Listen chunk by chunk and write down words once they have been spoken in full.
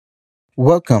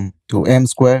Welcome to M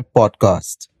Square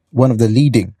Podcast, one of the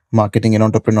leading marketing and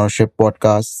entrepreneurship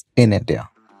podcasts in India.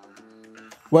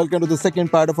 Welcome to the second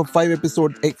part of a 5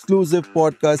 episode exclusive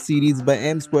podcast series by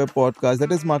M Square Podcast,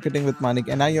 that is Marketing with Manik,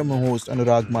 and I am your host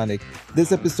Anurag Manik.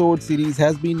 This episode series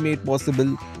has been made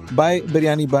possible by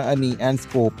Biryani by Ani and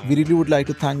Scope. We really would like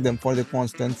to thank them for their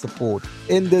constant support.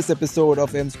 In this episode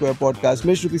of M Square Podcast,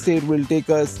 Ms. Shruti Seth will take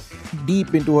us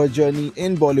deep into her journey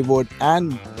in Bollywood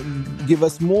and give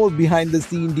us more behind the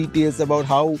scene details about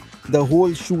how the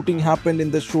whole shooting happened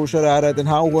in the show Shararat and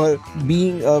how her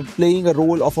being playing a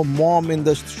role of a mom in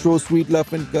the show Sweet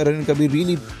Love and Karan Kabir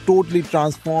really totally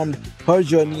transformed her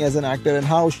journey as an actor, and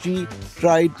how she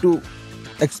tried to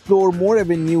explore more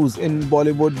avenues in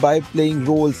Bollywood by playing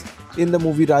roles in the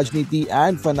movie Rajniti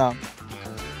and Fana.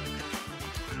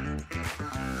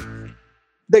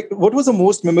 Like, what was the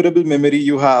most memorable memory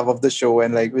you have of the show,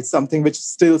 and like it's something which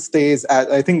still stays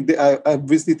at, I think I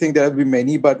obviously think there will be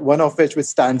many, but one of which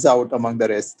stands out among the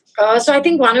rest? So I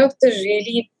think one of the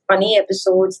really funny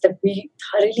episodes that we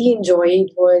thoroughly enjoyed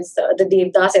was the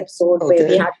Devdas episode, where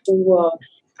we had to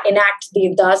enact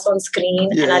Devdas on screen.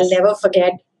 Yes. And I'll never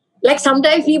forget, like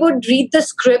sometimes we would read the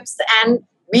scripts and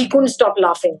we couldn't stop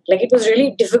laughing. Like it was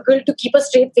really difficult to keep a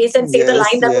straight face and say the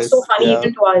line that was so funny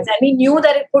even to us. And we knew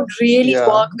that it would really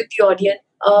work with the audience.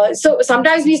 So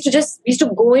sometimes we used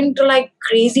to go into like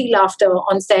crazy laughter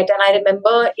on set. And I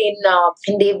remember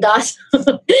in Devdas,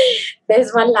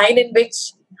 there's one line in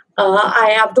which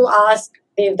I have to ask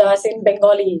Devdas in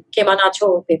Bengali, Kema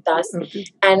Nacho Devdas. Okay.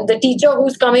 And the teacher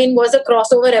who's come in was a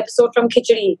crossover episode from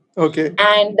Khichdi. Okay.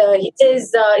 And he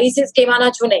says, Kema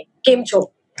Nacho ne,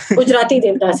 Kemcho. Gujarati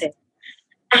Devdas hai.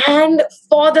 And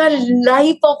for the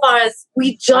life of us,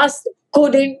 we just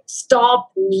couldn't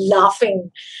stop laughing.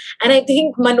 And I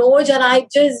think Manoj and I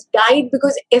just died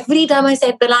because every time I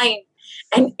said the line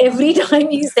and every time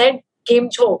he said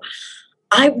Kemcho,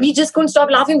 we just couldn't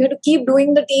stop laughing. We had to keep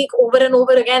doing the take over and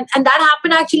over again. And that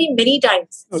happened actually many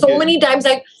times. Okay. So many times,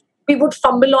 like we would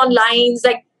fumble on lines,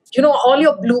 like, all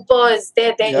your bloopers,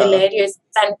 they're hilarious.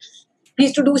 And we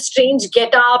used to do strange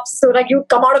get-ups. So like you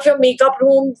come out of your makeup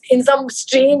room in some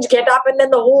strange get-up and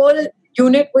then the whole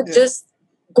unit would just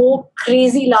go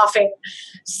crazy laughing.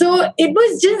 So it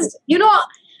was just,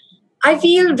 I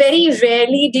feel very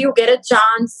rarely do you get a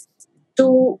chance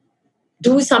to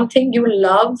do something you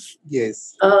love.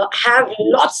 Yes. Have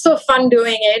lots of fun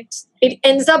doing it. It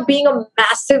ends up being a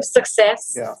massive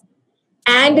success. Yeah.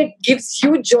 And it gives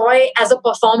you joy as a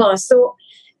performer. So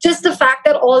just the fact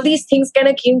that all these things kind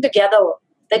of came together,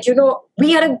 that,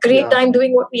 we had a great time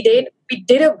doing what we did. We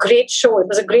did a great show. It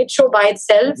was a great show by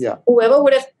itself. Yeah. Whoever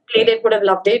would have played it would have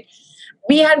loved it.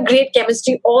 We had great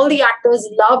chemistry. All the actors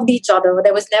loved each other.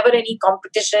 There was never any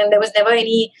competition. There was never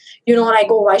any, like,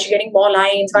 oh, why is she getting more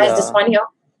lines? Why is this one here?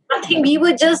 Nothing. We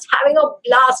were just having a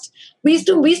blast. We used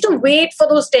to wait for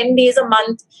those 10 days a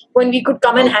month when we could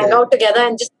come and hang out together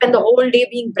and just spend the whole day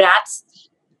being brats.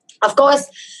 Of course,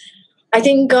 I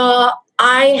think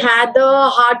I had the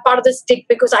hard part of the stick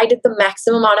because I did the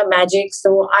maximum amount of magic.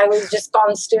 So I was just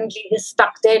constantly just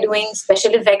stuck there doing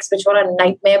special effects, which were a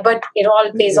nightmare, but it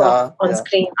all pays off on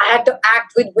screen. I had to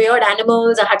act with weird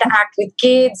animals. I had to act with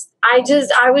kids.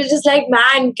 I was just like,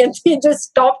 man, can you just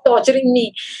stop torturing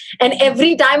me? And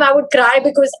every time I would cry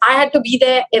because I had to be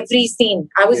there every scene.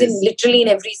 I was literally in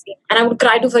every scene. And I would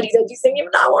cry to Farida ji saying,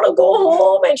 I want to go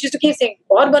home. And she used to keep saying,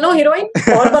 aur bano heroine,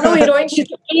 aur bano heroine. She used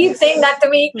to keep saying that to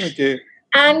me. Okay.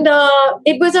 And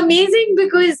it was amazing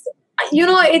because,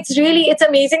 it's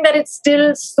amazing that it's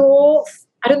still so,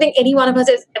 I don't think any one of us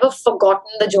has ever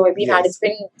forgotten the joy we've had. It's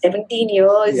been 17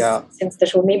 years since the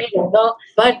show, maybe longer.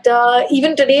 But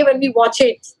even today when we watch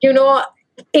it,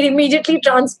 it immediately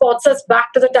transports us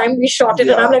back to the time we shot it.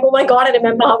 And I'm like, oh my God, I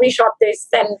remember how we shot this.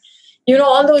 And,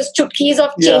 all those chutkis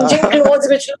of changing clothes,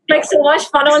 which look like so much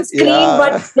fun on screen.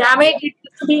 But damn it, it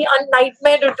used to be a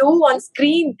nightmare to do on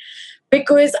screen.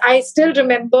 Because I still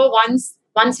remember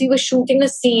once we were shooting a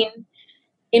scene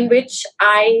in which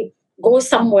I go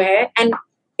somewhere and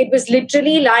it was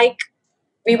literally like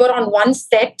we were on one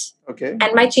set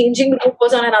and my changing room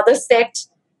was on another set,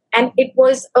 and it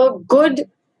was a good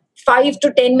 5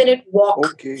 to 10 minute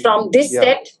walk from this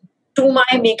set to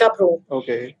my makeup room.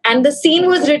 Okay. And the scene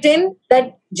was written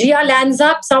that Jia lands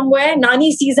up somewhere,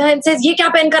 Nani sees her and says, "Ye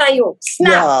kya pehen kar aayi ho?"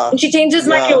 Snap. Yeah. And she changes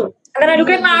my clothes. And then I look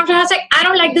at my outfit, I was like, I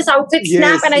don't like this outfit,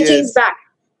 snap, and I change back.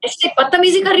 And she's like,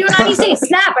 "Badtameezi kar rahi ho, Nani se,"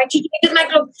 snap, and she changes my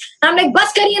clothes. And I'm like,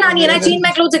 "Bas kariye, Nani," and I change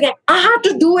my clothes again. I had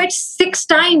to do it 6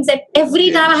 times, and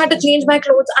every time I had to change my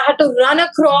clothes, I had to run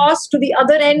across to the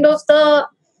other end of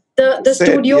the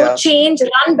studio, change,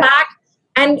 run back.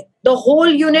 And the whole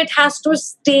unit has to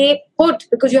stay put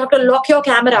because you have to lock your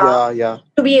camera Yeah.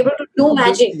 to be able to do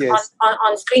magic Yes.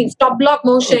 on screen. Stop block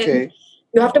motion. Okay.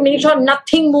 You have to make sure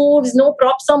nothing moves, no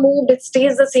props are moved, it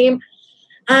stays the same.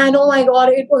 And oh my God,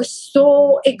 it was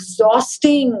so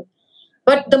exhausting.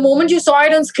 But the moment you saw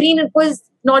it on screen, it was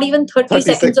not even 30 30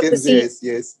 seconds of the seconds.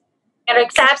 scene. Yes. You're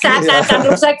like, sap, Yeah.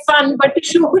 looks like fun, but the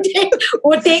shoot would take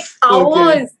Okay.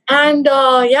 hours. And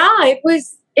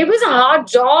it was a hard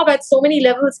job at so many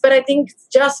levels, but I think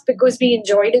just because we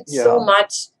enjoyed it so Yeah.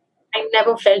 much, I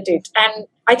never felt it. And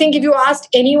I think if you asked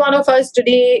any one of us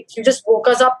today, if you just woke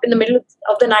us up in the middle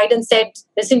of the night and said,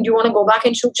 listen, do you want to go back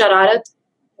and shoot Shararat?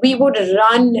 We would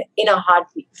run in a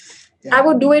heartbeat. Yeah. I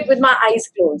would do it with my eyes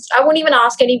closed. I wouldn't even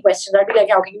ask any questions. I'd be like,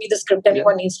 okay, give me the script and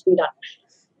what needs to be done.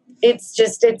 It's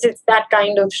that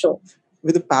kind of show.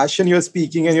 With the passion you're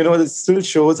speaking, and it still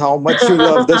shows how much you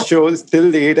love the show still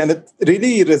late, and it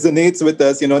really resonates with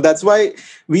us. That's why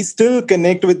we still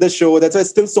connect with the show. That's why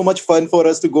it's still so much fun for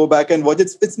us to go back and watch.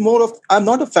 It's more of, I'm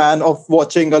not a fan of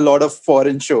watching a lot of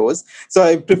foreign shows, so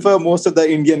I prefer most of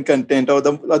the Indian content or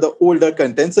the older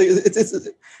content. So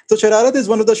so Shararat is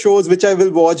one of the shows which I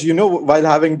will watch, while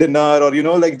having dinner, or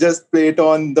like just play it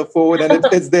on the phone, and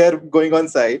it's there going on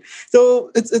side.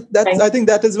 So I think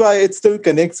that is why it still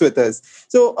connects with us.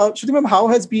 So, Shruti ma'am, how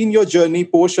has been your journey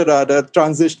post Shararat,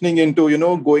 transitioning into,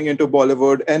 going into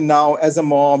Bollywood, and now as a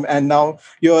mom, and now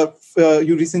you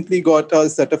recently got a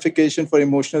certification for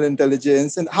emotional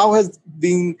intelligence, and how has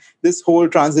been this whole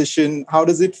transition? How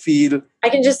does it feel? I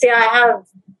can just say I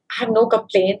have no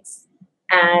complaints,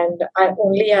 and I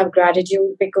only have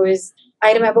gratitude, because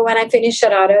I remember when I finished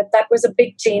Shararat, that was a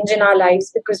big change in our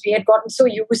lives, because we had gotten so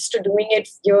used to doing it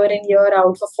year in, year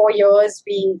out. For 4 years,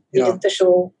 we did the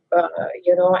show,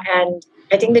 and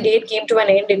I think the day it came to an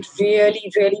end, it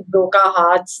really, really broke our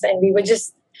hearts. And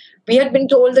we had been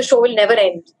told the show will never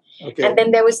end. Okay. And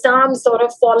then there was some sort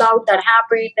of fallout that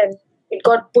happened, and it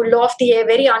got pulled off the air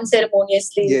very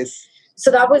unceremoniously. Yes.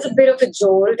 So that was a bit of a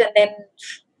jolt. And then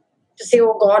to say,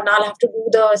 oh God, now I'll have to do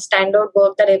the standard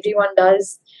work that everyone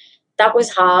does. That was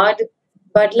hard.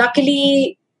 But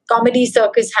luckily, Comedy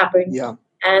Circus happened. Yeah.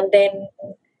 And then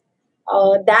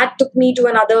that took me into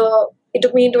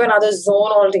another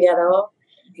zone altogether.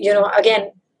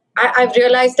 Again, I've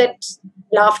realized that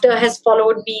laughter has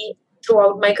followed me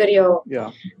throughout my career.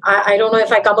 Yeah. I don't know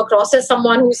if I come across as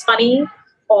someone who's funny,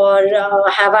 or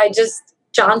have I just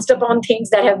chanced upon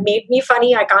things that have made me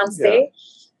funny. I can't say.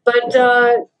 But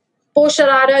post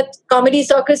Shararat, Comedy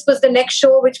Circus was the next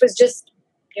show, which was just,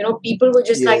 people were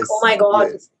just like, oh my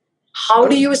God, how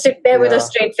do you sit there with a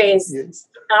straight face? Yes.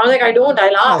 And I was like, I don't, I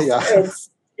laugh. Yeah.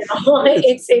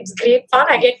 It's great fun.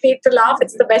 I get paid to laugh.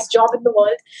 It's the best job in the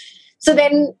world. So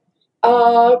then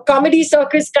Comedy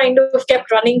Circus kind of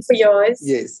kept running for years.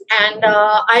 Yes. And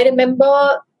I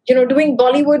remember, doing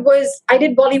Bollywood I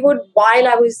did Bollywood while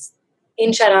I was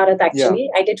in Shararat, actually.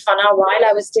 I did Fana while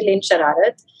I was still in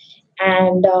Shararat.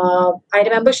 And I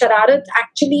remember Shararat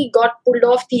actually got pulled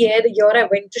off the air the year I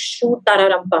went to shoot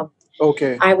Tararampam.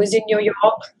 Okay. I was in New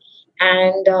York,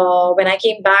 and when I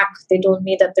came back, they told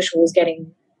me that the show was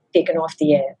getting taken off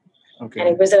the air. Okay. And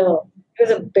it was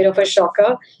a bit of a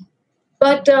shocker.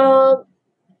 But,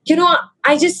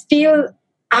 I just feel,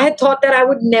 I had thought that I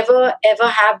would never, ever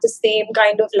have the same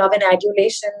kind of love and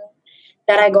adulation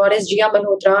that I got as Jia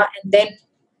Malhotra. And then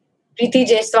Preeti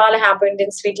Jaiswal happened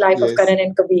in Sweet Life of Karan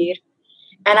and Kabir.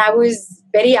 And I was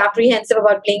very apprehensive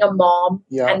about playing a mom,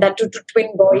 and that to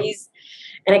twin boys.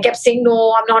 And I kept saying,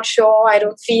 no, I'm not sure. I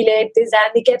don't feel it. This,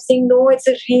 and they kept saying, no, it's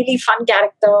a really fun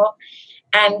character.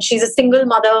 And she's a single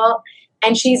mother,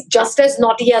 and she's just as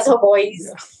naughty as her boys.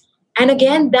 Yeah. And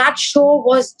again, that show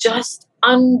was just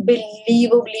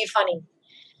unbelievably funny.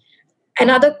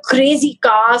 Another crazy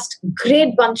cast,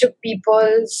 great bunch of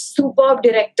people, superb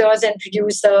directors and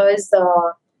producers,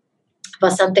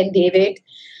 Vasant and David.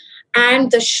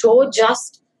 And the show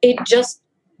just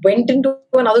went into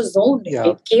another zone. Yeah.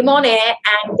 It came on air,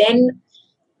 and then,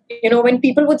 when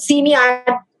people would see me, I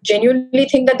genuinely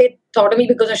think that they thought of me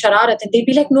because of Shararat, and they'd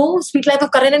be like, no, Sweet Life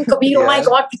of Karan and Kabir, oh my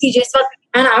God, Preeti Jaiswal.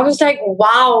 And I was like,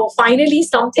 wow, finally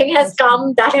something has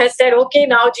come that has said, okay,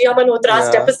 now Jia Malhotra,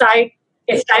 step aside.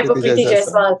 It's time for Preeti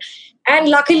Jaiswal. And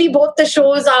luckily both the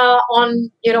shows are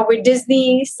on, with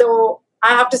Disney. So I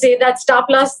have to say that Star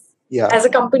Plus as a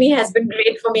company has been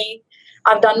great for me.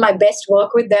 I've done my best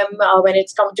work with them when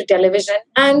it's come to television.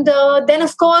 And then,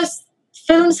 of course,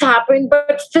 films happen.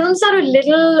 But films are a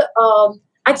little,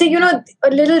 I'd say, a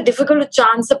little difficult to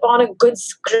chance upon a good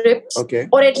script. Okay.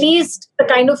 Or at least the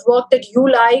kind of work that you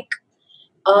like.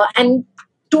 And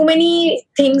too many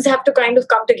things have to kind of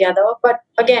come together. But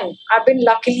again, I've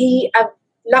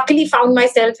luckily found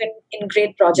myself in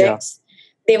great projects.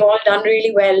 They've all done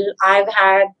really well. I've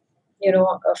had,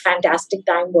 a fantastic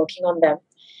time working on them.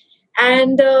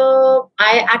 And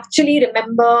I actually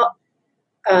remember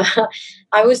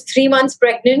I was 3 months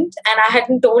pregnant and I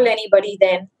hadn't told anybody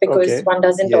then because one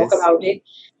doesn't talk about it.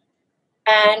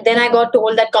 And then I got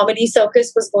told that Comedy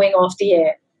Circus was going off the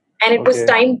air. And it was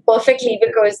timed perfectly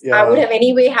because I would have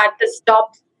anyway had to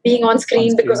stop being on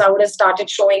screen because I would have started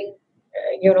showing,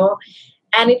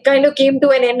 and it kind of came to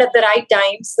an end at the right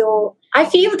time. So I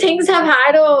feel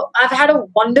I've had a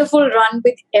wonderful run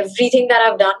with everything that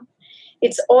I've done.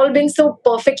 It's all been so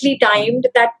perfectly timed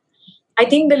that I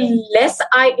think the less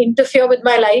I interfere with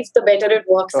my life, the better it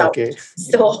works out.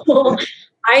 So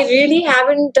I really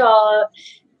haven't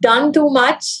done too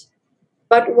much,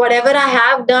 but whatever I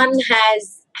have done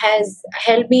has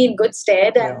held me in good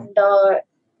stead, and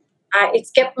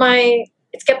it's kept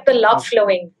the love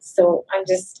flowing. So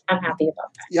I'm happy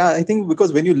about that. Yeah, I think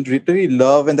because when you literally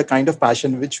love and the kind of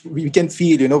passion which we can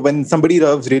feel, when somebody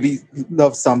really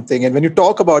loves something, and when you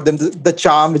talk about them, the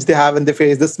charm which they have in their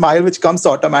face, the smile which comes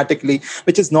automatically,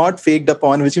 which is not faked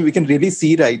upon, which we can really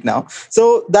see right now.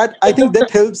 So that, I think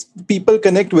that helps people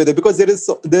connect with it, because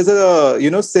there's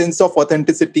a sense of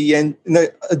authenticity and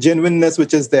a genuineness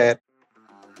which is there.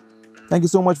 Thank you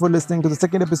so much for listening to the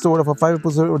second episode of a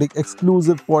 5-episode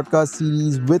exclusive podcast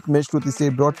series with Miss Shruti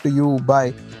Seth, brought to you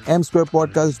by M Square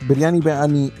Podcast, Biryani by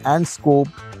Ani, and Scope.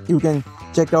 You can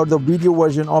check out the video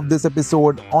version of this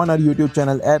episode on our YouTube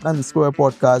channel at M Square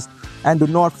Podcast. And do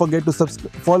not forget to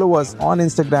follow us on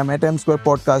Instagram at M Square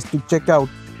Podcast to check out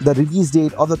the release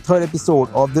date of the third episode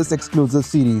of this exclusive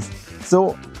series.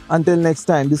 So, until next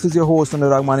time, this is your host,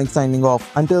 Anurag Manik, signing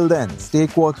off. Until then, stay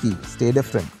quirky, stay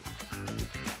different.